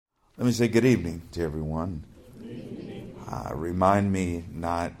Let me say good evening to everyone. Remind me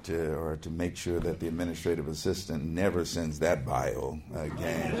not or to make sure that the administrative assistant never sends that bio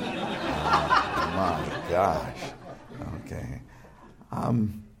again. My gosh. Okay.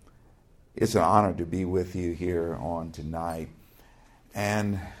 It's an honor to be with you here on tonight.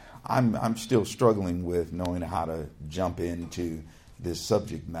 And I'm still struggling with knowing how to jump into this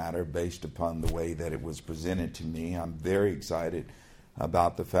subject matter based upon the way that it was presented to me. I'm very excited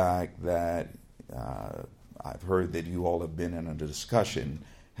about the fact that I've heard that you all have been in a discussion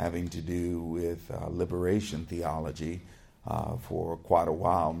having to do with liberation theology for quite a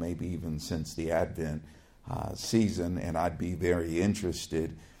while, maybe even since the Advent season, and I'd be very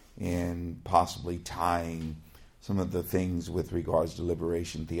interested in possibly tying some of the things with regards to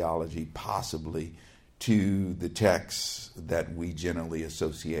liberation theology possibly to the texts that we generally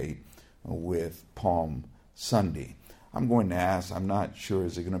associate with Palm Sunday. I'm going to ask, I'm not sure,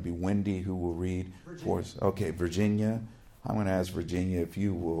 is it going to be Wendy who will read for us? Okay, Virginia. I'm going to ask Virginia if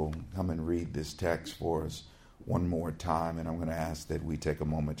you will come and read this text for us one more time, and I'm going to ask that we take a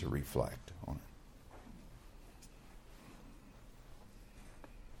moment to reflect on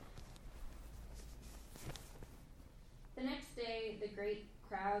it. The next day, the great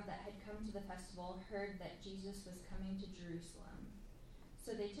crowd that had come to the festival heard that Jesus was coming to Jerusalem.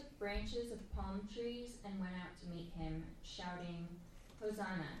 So they took branches of palm trees and went out to meet him, shouting,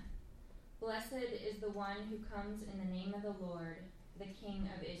 "Hosanna! Blessed is the one who comes in the name of the Lord, the King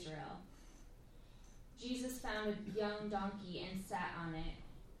of Israel." Jesus found a young donkey and sat on it,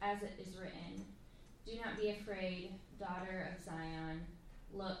 as it is written, "Do not be afraid, daughter of Zion.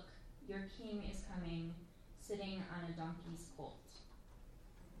 Look, your king is coming, sitting on a donkey's colt."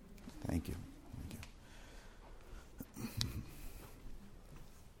 Thank you.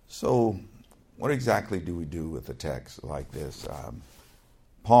 So, what exactly do we do with a text like this?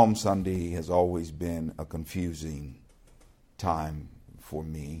 Palm Sunday has always been a confusing time for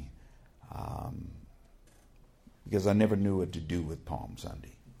me because I never knew what to do with Palm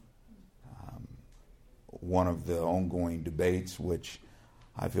Sunday. One of the ongoing debates, which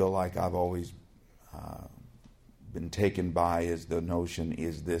I feel like I've always been taken by, is the notion,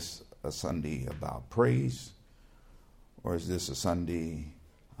 is this a Sunday about praise, or is this a Sunday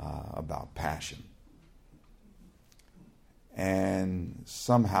about passion? And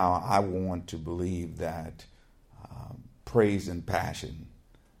somehow I want to believe that praise and passion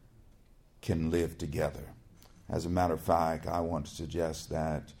can live together. As a matter of fact, I want to suggest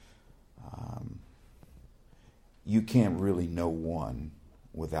that you can't really know one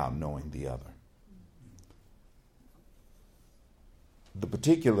without knowing the other. The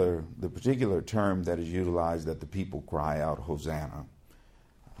particular term that is utilized, that the people cry out, Hosanna,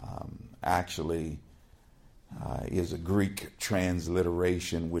 actually is a Greek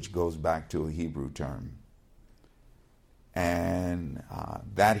transliteration which goes back to a Hebrew term. And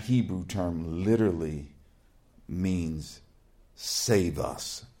that Hebrew term literally means save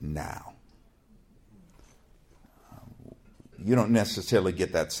us now. You don't necessarily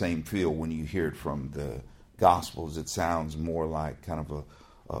get that same feel when you hear it from the Gospels. It sounds more like kind of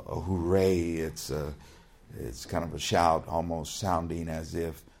a hooray. It's kind of a shout, almost sounding as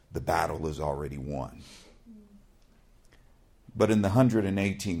if the battle is already won. But in the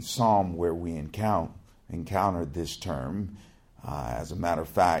 118th Psalm, where we encountered this term, as a matter of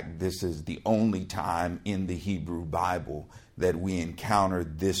fact, this is the only time in the Hebrew Bible that we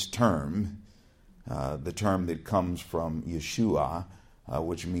encountered this term, the term that comes from Yeshua,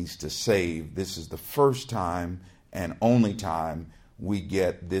 which means to save. This is the first time and only time we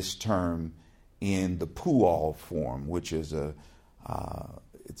get this term in the pual form, which is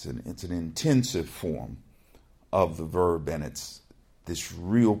it's an intensive form of the verb, and it's this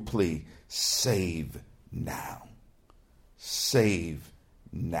real plea: save now, save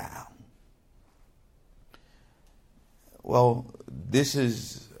now. Well, this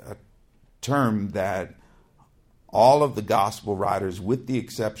is a term that all of the gospel writers, with the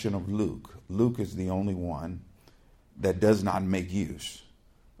exception of Luke is the only one that does not make use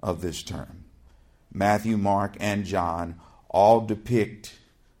of this term. Matthew, Mark, and John all depict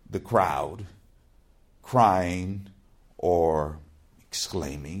the crowd crying or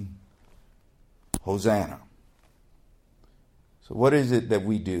exclaiming, Hosanna. So what is it that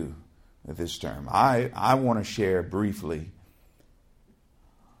we do with this term? I want to share briefly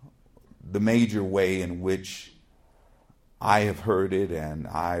the major way in which I have heard it, and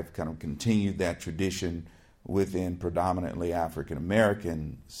I've kind of continued that tradition within predominantly African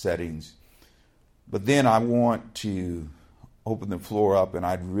American settings. But then I want to open the floor up, and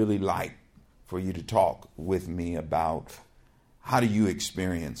I'd really like for you to talk with me about how do you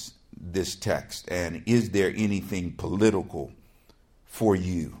experience this text, and is there anything political for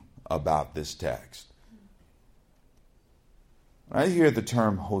you about this text? When I hear the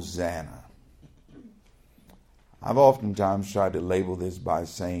term Hosanna, I've oftentimes tried to label this by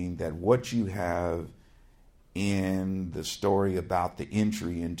saying that what you have in the story about the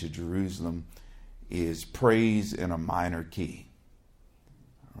entry into Jerusalem is praise in a minor key.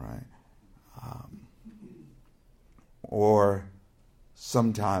 All right? Or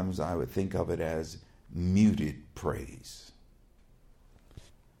sometimes I would think of it as muted praise.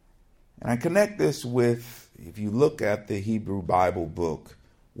 And I connect this with, if you look at the Hebrew Bible book,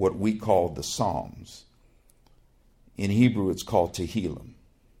 what we call the Psalms. In Hebrew, it's called Tehillim.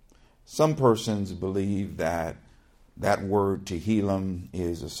 Some persons believe that that word Tehillim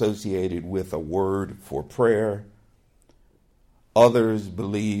is associated with a word for prayer. Others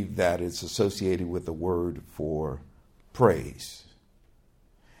believe that it's associated with a word for praise.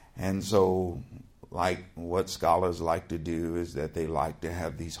 And so, like what scholars like to do is that they like to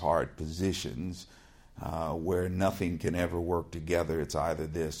have these hard positions where nothing can ever work together. It's either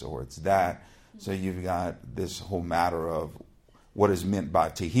this or it's that. So you've got this whole matter of what is meant by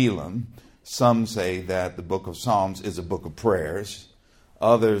Tehillim. Some say that the book of Psalms is a book of prayers.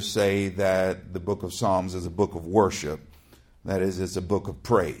 Others say that the book of Psalms is a book of worship. That is, it's a book of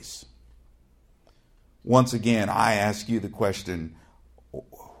praise. Once again, I ask you the question,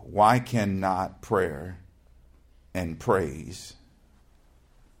 why cannot prayer and praise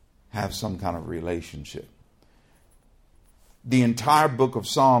have some kind of relationship? The entire book of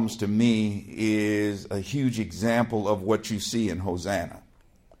Psalms to me is a huge example of what you see in Hosanna.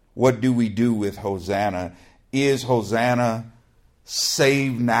 What do we do with Hosanna? Is Hosanna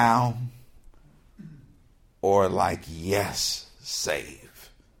save now? Or like, yes, save?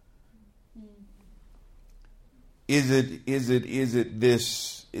 Is it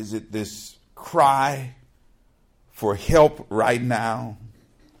this cry for help right now?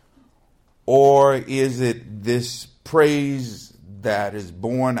 Or is it this praise that is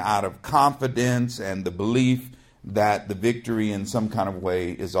born out of confidence and the belief that the victory in some kind of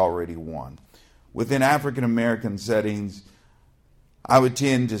way is already won? Within African American settings, I would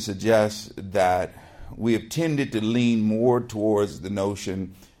tend to suggest that we have tended to lean more towards the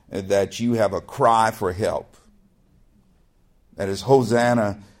notion that you have a cry for help. That is,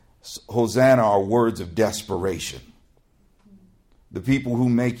 Hosanna are words of desperation. The people who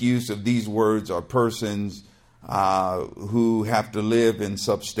make use of these words are persons who have to live in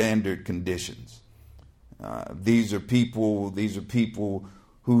substandard conditions. These are people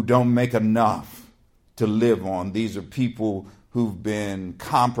who don't make enough to live on. These are people who've been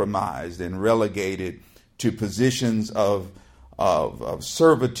compromised and relegated to positions of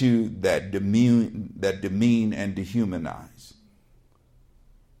servitude that demean and dehumanize.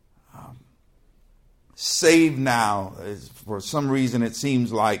 Save now, for some reason it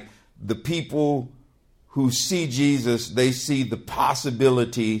seems like the people who see Jesus, they see the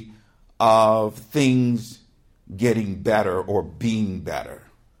possibility of things getting better or being better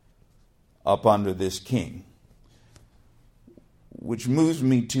up under this king. Which moves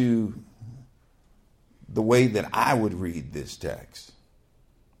me to the way that I would read this text.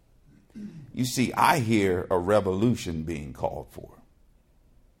 You see, I hear a revolution being called for.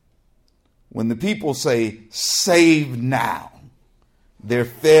 When the people say, save now, they're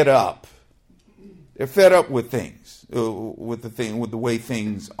fed up. They're fed up with things, with the way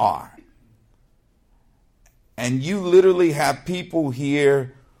things are. And you literally have people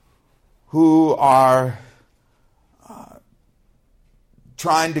here who are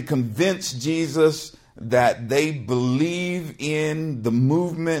trying to convince Jesus that they believe in the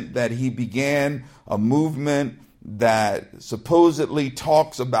movement that he began, a movement that supposedly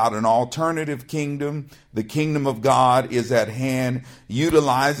talks about an alternative kingdom. The kingdom of God is at hand,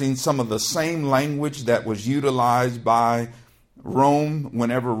 utilizing some of the same language that was utilized by Rome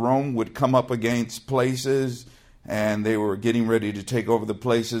whenever Rome would come up against places and they were getting ready to take over the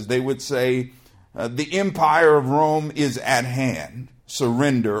places. They would say, the empire of Rome is at hand.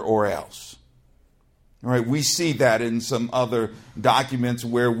 Surrender or else. All right, we see that in some other documents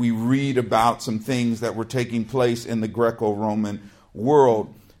where we read about some things that were taking place in the Greco-Roman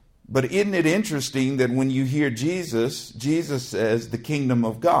world. But isn't it interesting that when you hear Jesus, Jesus says the kingdom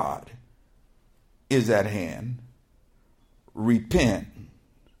of God is at hand. Repent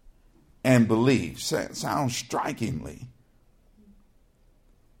and believe. Sounds strikingly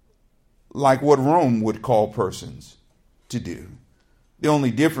like what Rome would call persons to do. The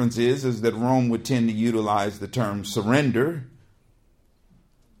only difference is that Rome would tend to utilize the term surrender.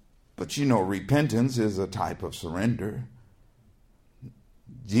 But you know, repentance is a type of surrender.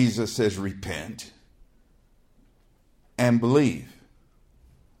 Jesus says, repent and believe.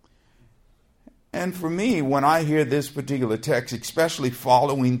 And for me, when I hear this particular text, especially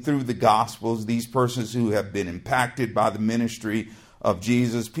following through the Gospels, these persons who have been impacted by the ministry of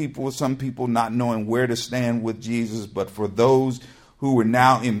Jesus, some people not knowing where to stand with Jesus, but for those who are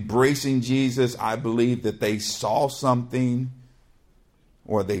now embracing Jesus, I believe that they saw something,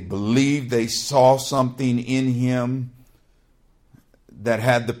 or they believe they saw something in him that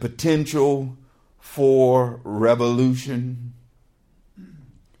had the potential for revolution.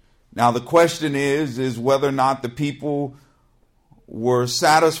 Now the question is whether or not the people were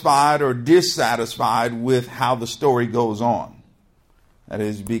satisfied or dissatisfied with how the story goes on. That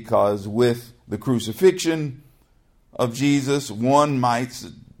is because with the crucifixion of Jesus,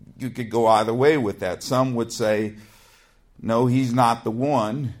 you could go either way with that. Some would say, no, he's not the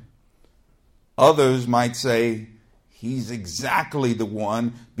one. Others might say, he's exactly the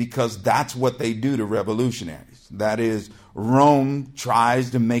one, because that's what they do to revolutionaries. That is, Rome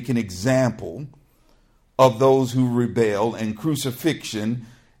tries to make an example of those who rebel, and crucifixion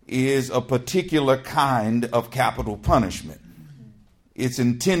is a particular kind of capital punishment. It's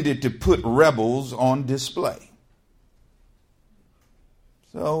intended to put rebels on display.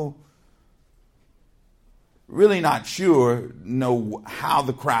 So, really not sure how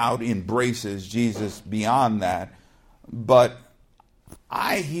the crowd embraces Jesus beyond that, but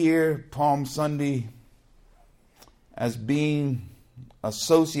I hear Palm Sunday as being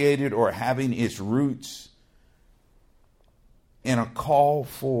associated or having its roots in a call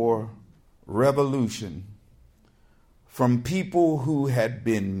for revolution from people who had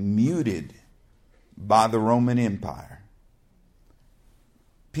been muted by the Roman Empire,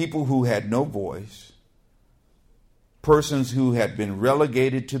 people who had no voice, persons who had been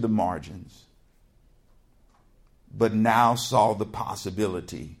relegated to the margins, but now saw the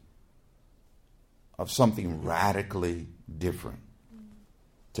possibility of something radically different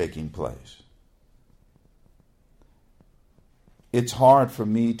taking place. It's hard for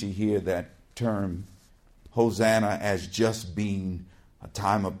me to hear that term, Hosanna, as just being a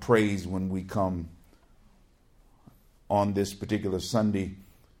time of praise when we come on this particular Sunday.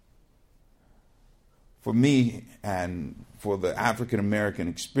 For me and for the African American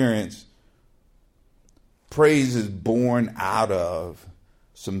experience, praise is born out of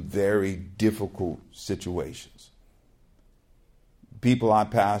some very difficult situations. People I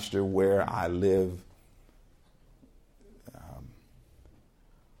pastor, where I live,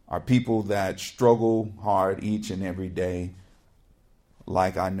 are people that struggle hard each and every day,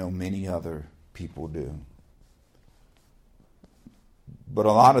 like I know many other people do. But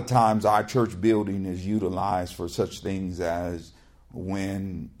a lot of times our church building is utilized for such things as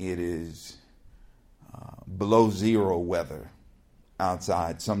when it is below zero weather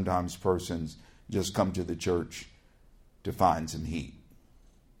outside. Sometimes persons just come to the church to find some heat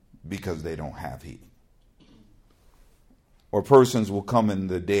because they don't have heat. Or persons will come in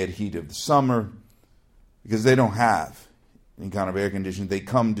the dead heat of the summer because they don't have any kind of air conditioning. They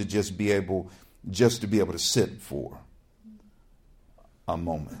come to just be able to sit for a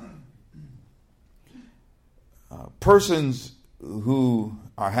moment. Persons who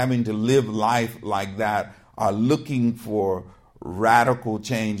are having to live life like that are looking for radical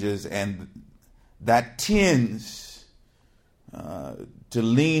changes, and that tends to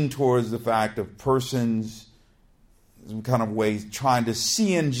lean towards the fact of persons, in some kind of ways, trying to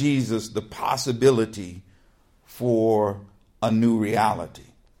see in Jesus the possibility for a new reality.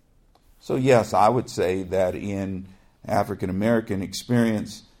 So yes, I would say that in African American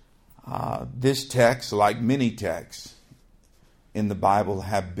experience, this text, like many texts in the Bible,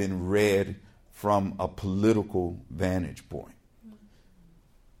 have been read from a political vantage point.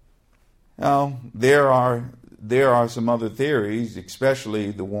 Now, there are some other theories,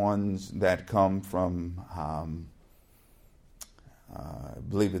 especially the ones that come from, I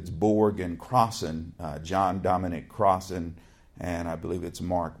believe it's Borg and Crossan, John Dominic Crossan, and I believe it's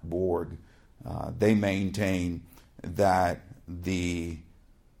Mark Borg. They maintain that the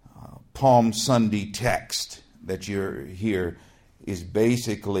Palm Sunday text that you're here is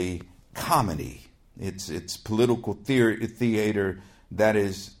basically comedy. It's political theater that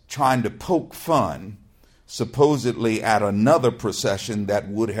is trying to poke fun, supposedly at another procession that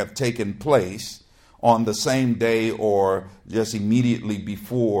would have taken place on the same day or just immediately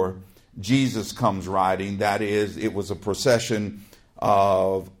before Jesus comes riding. That is, it was a procession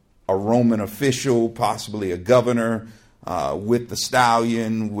of a Roman official, possibly a governor, with the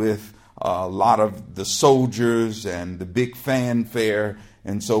stallion, with a lot of the soldiers and the big fanfare.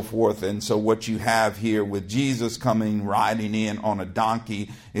 and so forth. And so what you have here with Jesus coming riding in on a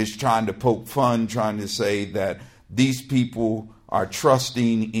donkey is trying to poke fun, trying to say that these people are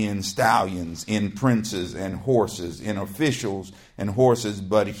trusting in stallions, in princes and horses, in officials and horses,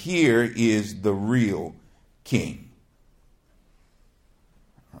 but here is the real king.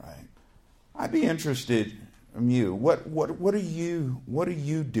 All right. I'd be interested from you. What do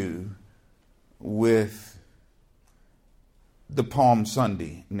you do with the Palm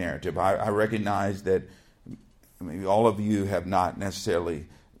Sunday narrative? I recognize that maybe all of you have not necessarily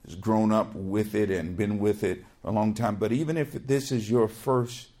grown up with it and been with it a long time, but even if this is your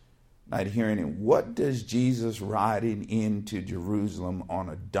first night hearing it, what does Jesus riding into Jerusalem on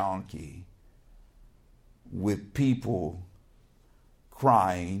a donkey with people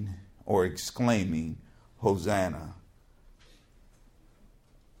crying or exclaiming, Hosanna?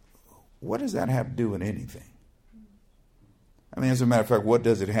 What does that have to do with anything? I mean, as a matter of fact, what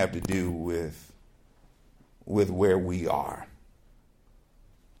does it have to do with where we are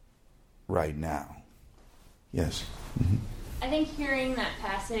right now? Yes. Mm-hmm. I think hearing that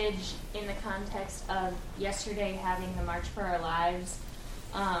passage in the context of yesterday having the March for Our Lives,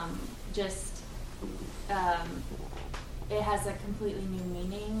 it has a completely new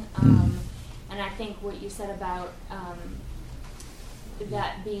meaning. And I think what you said about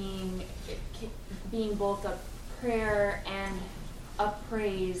that being both a prayer and a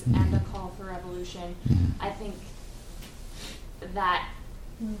praise and a call for revolution, I think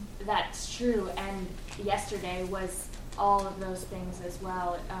that's true. And yesterday was all of those things as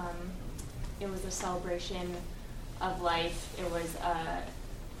well. It was a celebration of life. It was a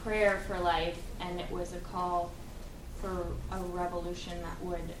prayer for life, and it was a call for a revolution that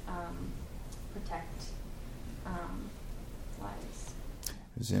would protect lives.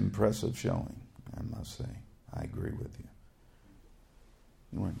 It's an impressive showing, I must say. I agree with you.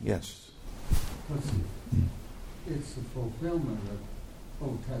 Yes. It's the fulfillment of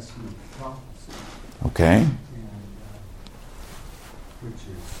Old Testament prophecy. Okay. And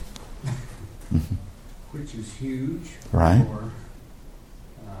which is huge, right, for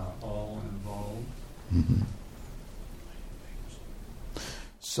all involved. Mm-hmm.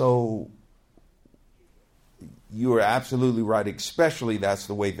 So you are absolutely right, especially that's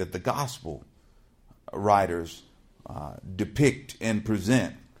the way that the gospel writers depict and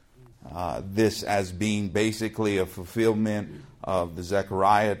present this as being basically a fulfillment of the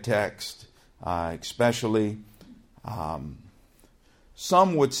Zechariah text, especially.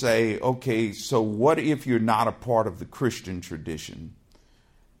 Some would say, okay, so what if you're not a part of the Christian tradition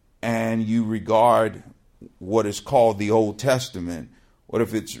and you regard what is called the Old Testament? What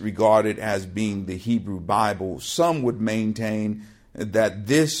if it's regarded as being the Hebrew Bible? Some would maintain that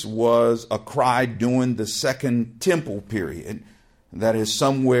this was a cry during the Second Temple period, that is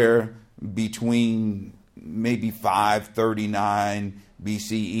somewhere between maybe 539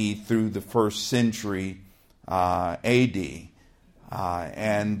 BCE through the first century AD.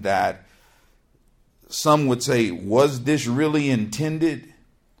 And that some would say, was this really intended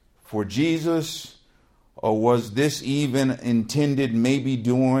for Jesus? Or was this even intended maybe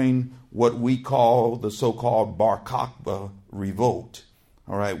during what we call the so-called Bar Kokhba revolt,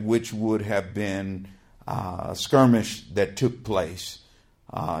 all right, which would have been a skirmish that took place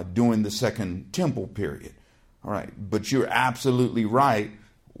during the Second Temple period. All right, but you're absolutely right.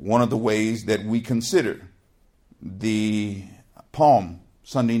 One of the ways that we consider the Palm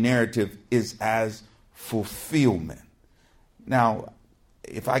Sunday narrative is as fulfillment. Now,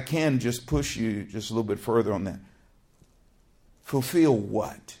 if I can just push you just a little bit further on that. Fulfill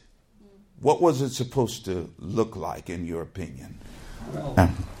what? What was it supposed to look like, in your opinion? Well,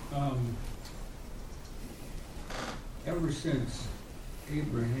 ever since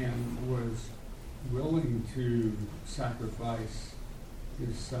Abraham was willing to sacrifice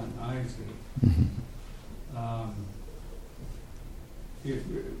his son Isaac, Mm-hmm.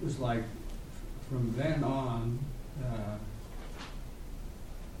 It was like from then on,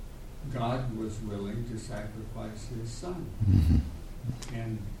 God was willing to sacrifice his son. Mm-hmm.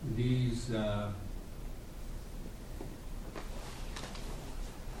 And these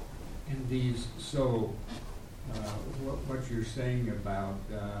what you're saying about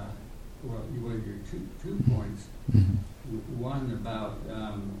your two points. Mm-hmm. One about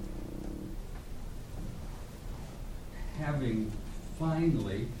having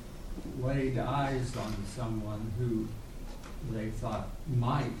finally laid eyes on someone who they thought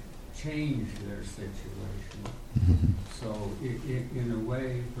might change their situation. Mm-hmm. So in a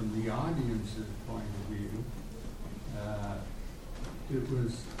way, from the audience's point of view, it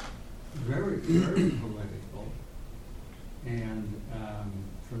was very, very political. And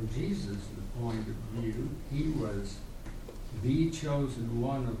from Jesus' point of view, he was the chosen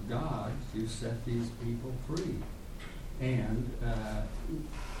one of God to set these people free. And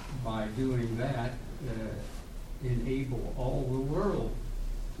by doing that, enable all the world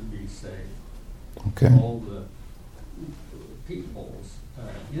to be saved. Okay. All the peoples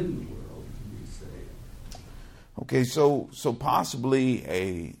in the world to be saved. Okay, so possibly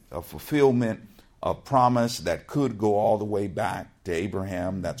a fulfillment of promise that could go all the way back to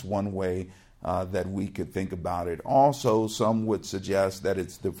Abraham. That's one way that we could think about it. Also, some would suggest that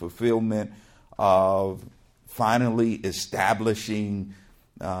it's the fulfillment of finally establishing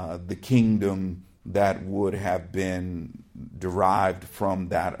the kingdom that would have been derived from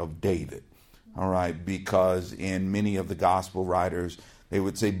that of David. All right, because in many of the gospel writers, they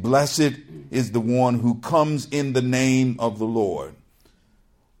would say, "Blessed is the one who comes in the name of the Lord,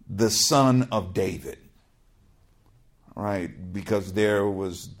 the Son of David." All right, because there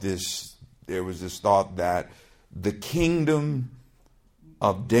was this thought that the kingdom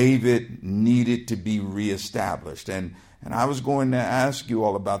of David needed to be reestablished. And I was going to ask you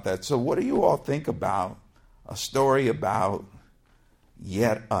all about that. So what do you all think about a story about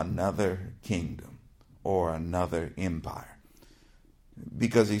yet another kingdom or another empire?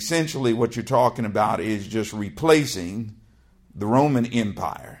 Because essentially what you're talking about is just replacing the Roman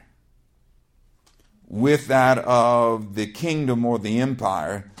Empire with that of the kingdom or the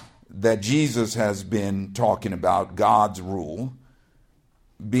empire that Jesus has been talking about, God's rule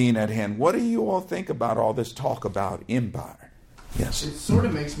being at hand. What do you all think about all this talk about empire? Yes. It sort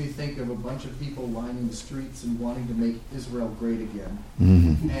of makes me think of a bunch of people lining the streets and wanting to make Israel great again.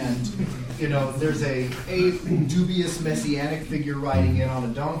 Mm-hmm. And, there's a dubious messianic figure riding in on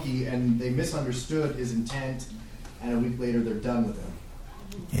a donkey, and they misunderstood his intent, and a week later they're done with him.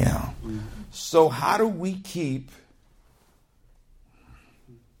 Yeah. So how do we keep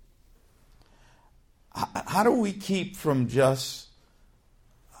from just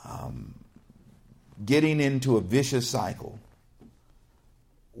getting into a vicious cycle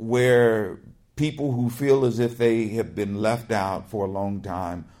where people who feel as if they have been left out for a long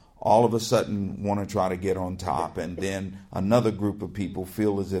time all of a sudden want to try to get on top, and then another group of people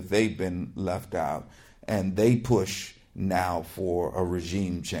feel as if they've been left out and they push now for a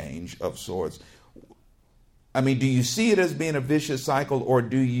regime change of sorts? I mean, do you see it as being a vicious cycle, or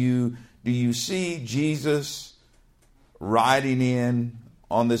do you see Jesus riding in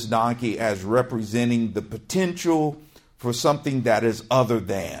on this donkey as representing the potential for something that is other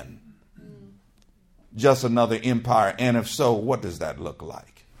than just another empire? And if so, what does that look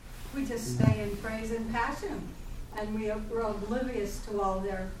like? We just stay in praise and passion, and we're oblivious to all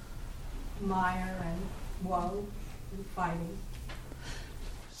their mire and woe and fighting.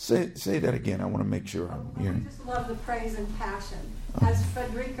 Say that again. I want to make sure I'm We hearing. just love the praise and passion. As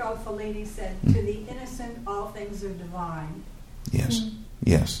Federico Fellini said, to the innocent all things are divine. Yes,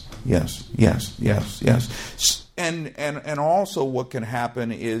 yes, yes, yes, yes, yes. And also what can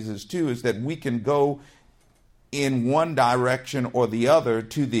happen is that we can go in one direction or the other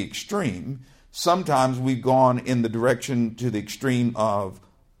to the extreme. Sometimes we've gone in the direction to the extreme of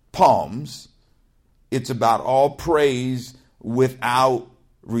palms. It's about all praise without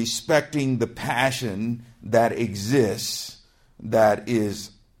respecting the passion that exists, that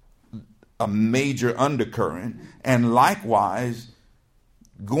is a major undercurrent. And likewise,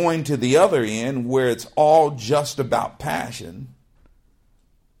 going to the other end where it's all just about passion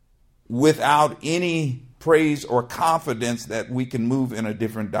without any praise or confidence that we can move in a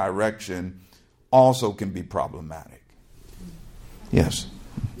different direction also can be problematic. Yes.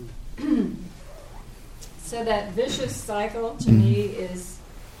 So that vicious cycle to me is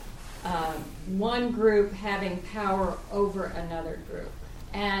one group having power over another group.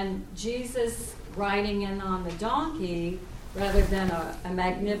 And Jesus riding in on the donkey rather than a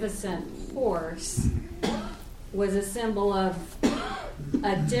magnificent horse was a symbol of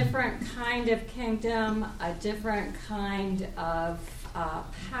a different kind of kingdom, a different kind of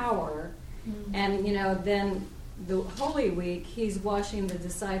power. And, then the Holy Week, he's washing the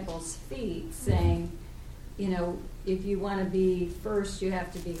disciples' feet, saying, if you want to be first, you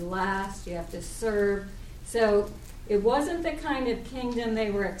have to be last, you have to serve. So it wasn't the kind of kingdom they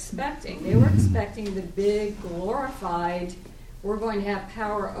were expecting. They were expecting the big, glorified, we're going to have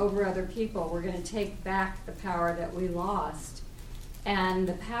power over other people. We're going to take back the power that we lost. And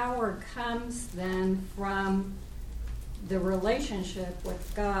the power comes then from the relationship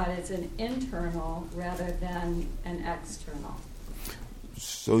with God. It's an internal rather than an external.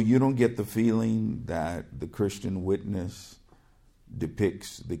 So you don't get the feeling that the Christian witness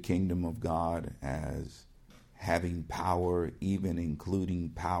depicts the kingdom of God as having power, even including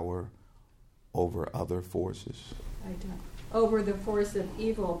power over other forces? I don't. Over the force of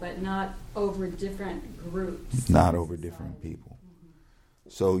evil, but not over different groups. Not over different people.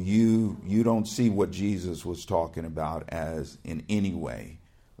 So you don't see what Jesus was talking about as in any way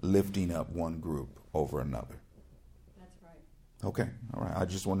lifting up one group over another. That's right. Okay, all right. I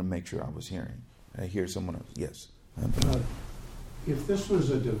just want to make sure I was hearing. I hear someone else. Yes. If this was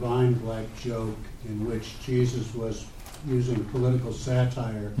a divine black joke in which Jesus was using political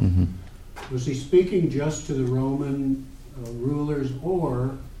satire, was he speaking just to the Roman rulers,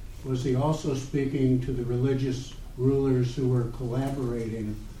 or was he also speaking to the religious rulers who were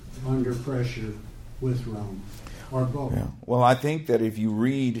collaborating under pressure with Rome, or both? Yeah. Well, I think that if you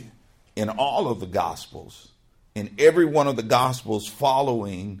read in all of the Gospels, in every one of the Gospels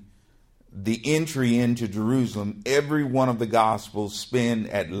following the entry into Jerusalem, every one of the Gospels spend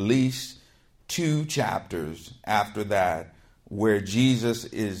at least 2 chapters after that where Jesus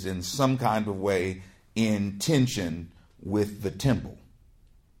is in some kind of way in tension with the temple.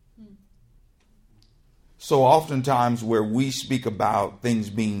 So oftentimes where we speak about things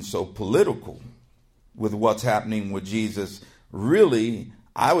being so political with what's happening with Jesus, really,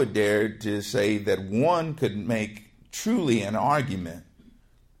 I would dare to say that one could make truly an argument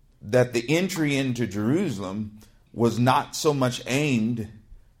that the entry into Jerusalem was not so much aimed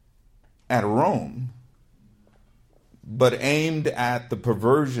at Rome, but aimed at the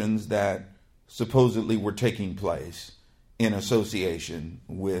perversions that supposedly were taking place in association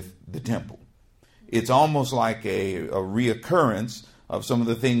with the temple. It's almost like a reoccurrence of some of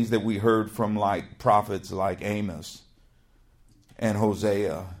the things that we heard from like prophets like Amos and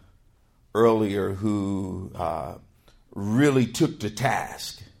Hosea earlier, who really took to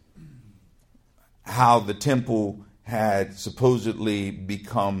task how the temple had supposedly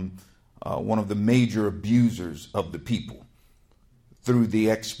become one of the major abusers of the people through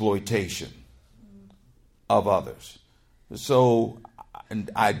the exploitation of others. So, and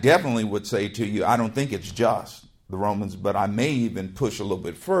I definitely would say to you, I don't think it's just the Romans, but I may even push a little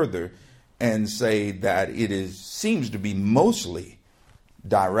bit further and say that it seems to be mostly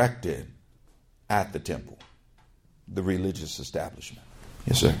directed at the temple, the religious establishment.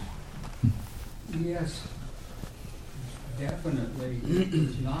 Yes, sir. Yes, definitely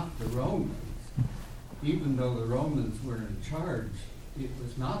it's not the Romans. Even though the Romans were in charge, it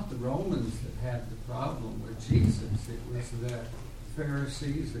was not the Romans that had the problem with Jesus. It was the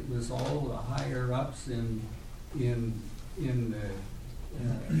Pharisees. It was all the higher ups in the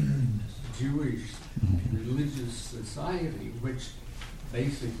Jewish religious society, which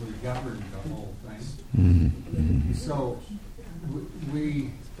basically governed the whole thing. So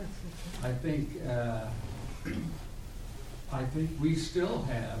I think we still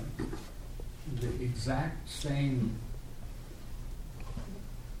have the exact same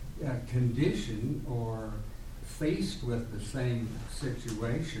condition, or faced with the same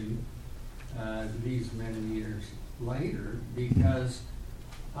situation these many years later, because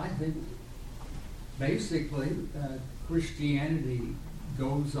I think basically Christianity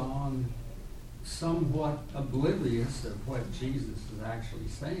goes on somewhat oblivious of what Jesus is actually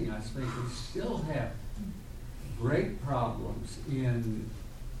saying. I think we still have great problems in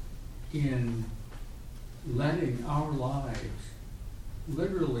letting our lives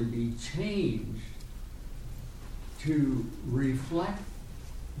literally be changed to reflect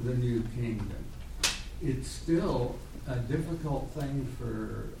the new kingdom. It's still a difficult thing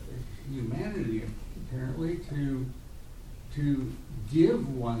for humanity, apparently, to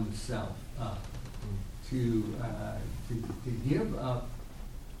give oneself up, to give up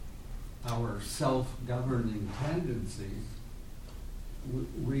our self-governing tendencies.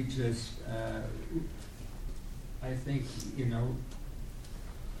 We just, I think,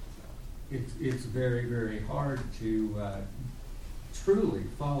 it's very, very hard to truly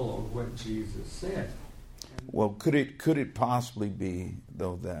follow what Jesus said. Well, could it possibly be,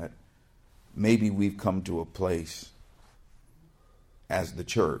 though, that maybe we've come to a place as the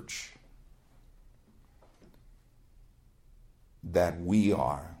church that we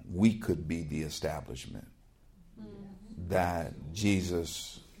could be the establishment that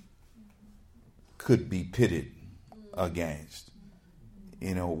Jesus could be pitted against?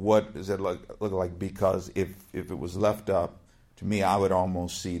 What does that look like? Because if it was left up to me, I would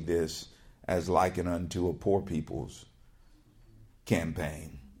almost see this as likened unto a poor people's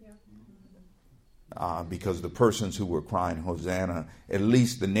campaign. Because the persons who were crying Hosanna, at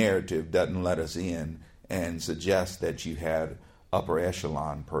least the narrative doesn't let us in and suggest that you had upper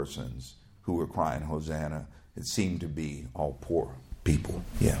echelon persons who were crying Hosanna. It seemed to be all poor people.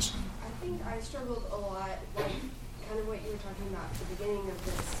 Yes. I think I struggled a lot, like, kind of what you were talking about at the beginning of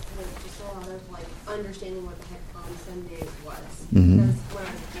this, with just a lot of, like, understanding what the heck Palm Sunday was. Because when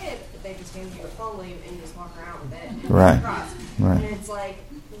I was a kid, they just hand you a palm leaf and you just walk around with it and cross. And it's like,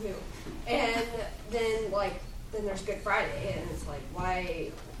 woo. And then, like, then there's Good Friday, and it's like,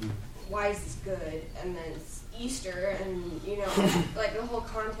 why is this good? And then it's Easter, and, you know, like, the whole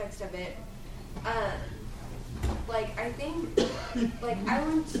context of it. Like, I think, like, I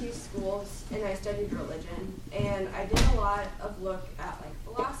went to schools and I studied religion, and I did a lot of look at, like,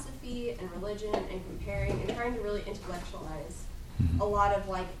 philosophy and religion and comparing and trying to really intellectualize a lot of,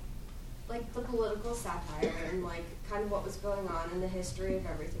 like the political satire and, like, kind of what was going on in the history of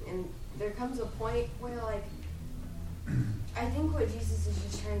everything. And there comes a point where, like, I think what Jesus is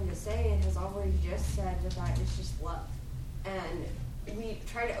just trying to say and has already just said with that is just love. And we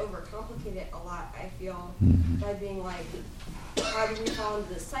try to overcomplicate it a lot, I feel, by being like, how do we fall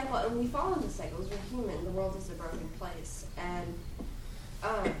into this cycle? And we fall into cycles. We're human. The world is a broken place. And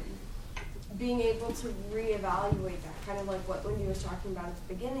being able to reevaluate that, kind of like what Wendy was talking about at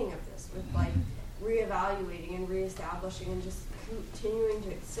the beginning of this, with, like, reevaluating and reestablishing and just continuing to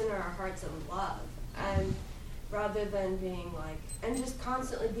center our hearts in love. And rather than being like, and just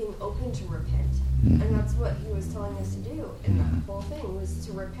constantly being open to repent. And that's what he was telling us to do in that whole thing, was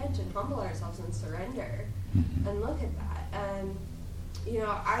to repent and humble ourselves and surrender and look at that. And, you know,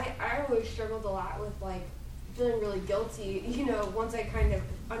 I always struggled a lot with, like, feeling really guilty, you know, once I kind of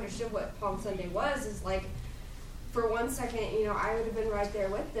understood what Palm Sunday was, is like, for 1 second, you know, I would have been right there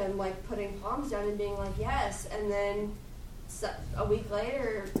with them, like, putting palms down and being like, yes, and then a week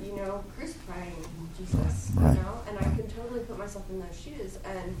later, you know, crucifying Jesus, you know, and I can totally put myself in those shoes.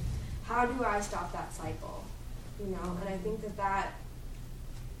 And how do I stop that cycle, you know? And I think that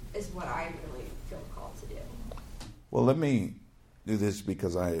is what I really feel called to do. Well, let me do this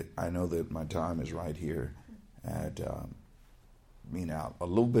because I know that my time is right here at out a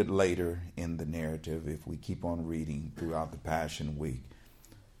little bit later in the narrative. If we keep on reading throughout the Passion Week,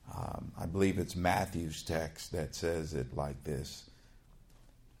 I believe it's Matthew's text that says it like this: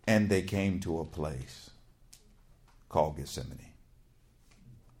 and they came to a place called Gethsemane.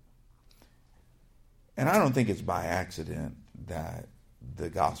 And I don't think it's by accident that the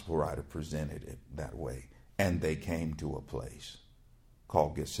gospel writer presented it that way. And they came to a place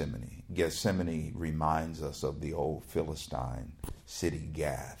called Gethsemane. Gethsemane reminds us of the old Philistine city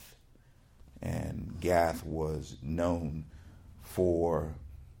Gath. And Gath was known for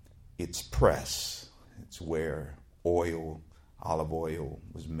its press. It's where olive oil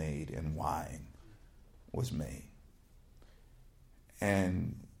was made, and wine was made.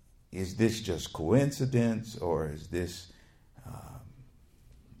 And is this just coincidence, or is this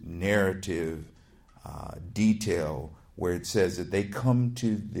narrative detail where it says that they come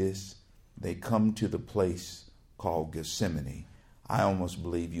to the place called Gethsemane? I almost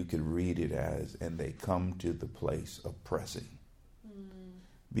believe you could read it as, and they come to the place of pressing.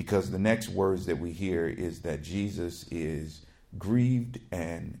 Because the next words that we hear is that Jesus is grieved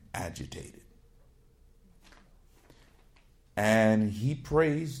and agitated. And he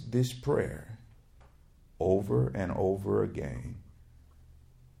prays this prayer over and over again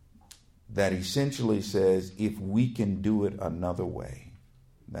that essentially says, if we can do it another way,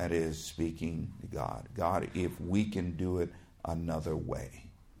 that is speaking to God. God, if we can do it another way,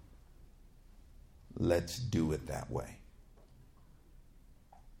 let's do it that way.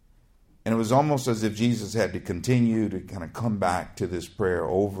 And it was almost as if Jesus had to continue to kind of come back to this prayer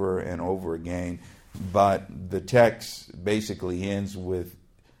over and over again. But the text basically ends with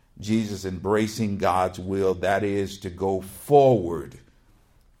Jesus embracing God's will, that is to go forward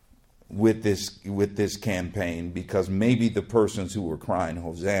with this campaign, because maybe the persons who were crying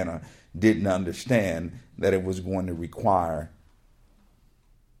Hosanna didn't understand that it was going to require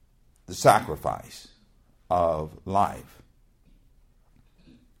the sacrifice of life.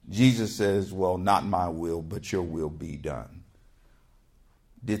 Jesus says, well, not my will, but your will be done.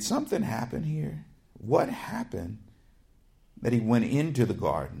 Did something happen here? What happened that he went into the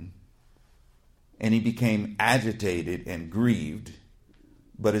garden and he became agitated and grieved,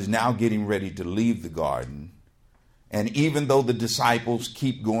 but is now getting ready to leave the garden? And even though the disciples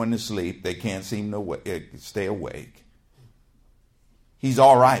keep going to sleep, they can't seem to stay awake. He's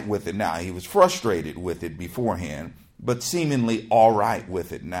all right with it now. He was frustrated with it beforehand, but seemingly all right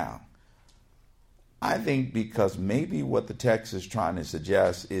with it now. I think because maybe what the text is trying to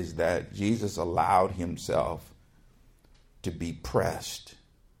suggest is that Jesus allowed himself to be pressed.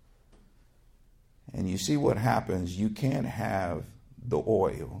 And you see what happens. You can't have the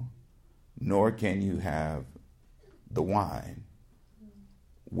oil, nor can you have the wine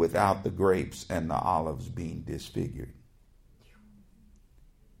without the grapes and the olives being disfigured.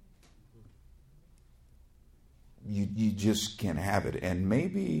 You just can't have it. And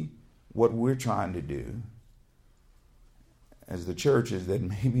maybe what we're trying to do as the church is that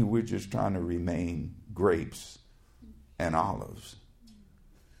maybe we're just trying to remain grapes and olives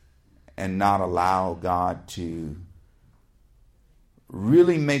and not allow God to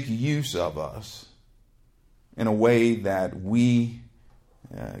really make use of us in a way that we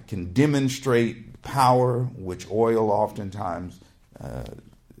can demonstrate power, which oil oftentimes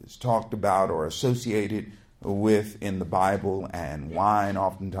is talked about or associated with in the Bible, and wine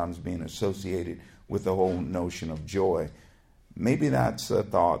oftentimes being associated with the whole notion of joy. Maybe that's a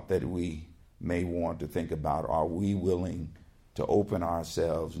thought that we may want to think about. Are we willing to open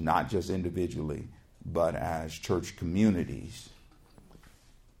ourselves, not just individually, but as church communities,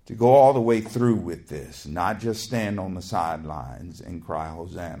 to go all the way through with this, not just stand on the sidelines and cry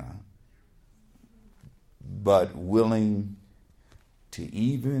Hosanna, but willing to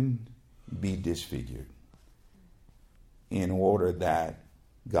even be disfigured in order that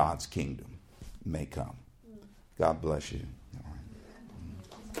God's kingdom may come. God bless you.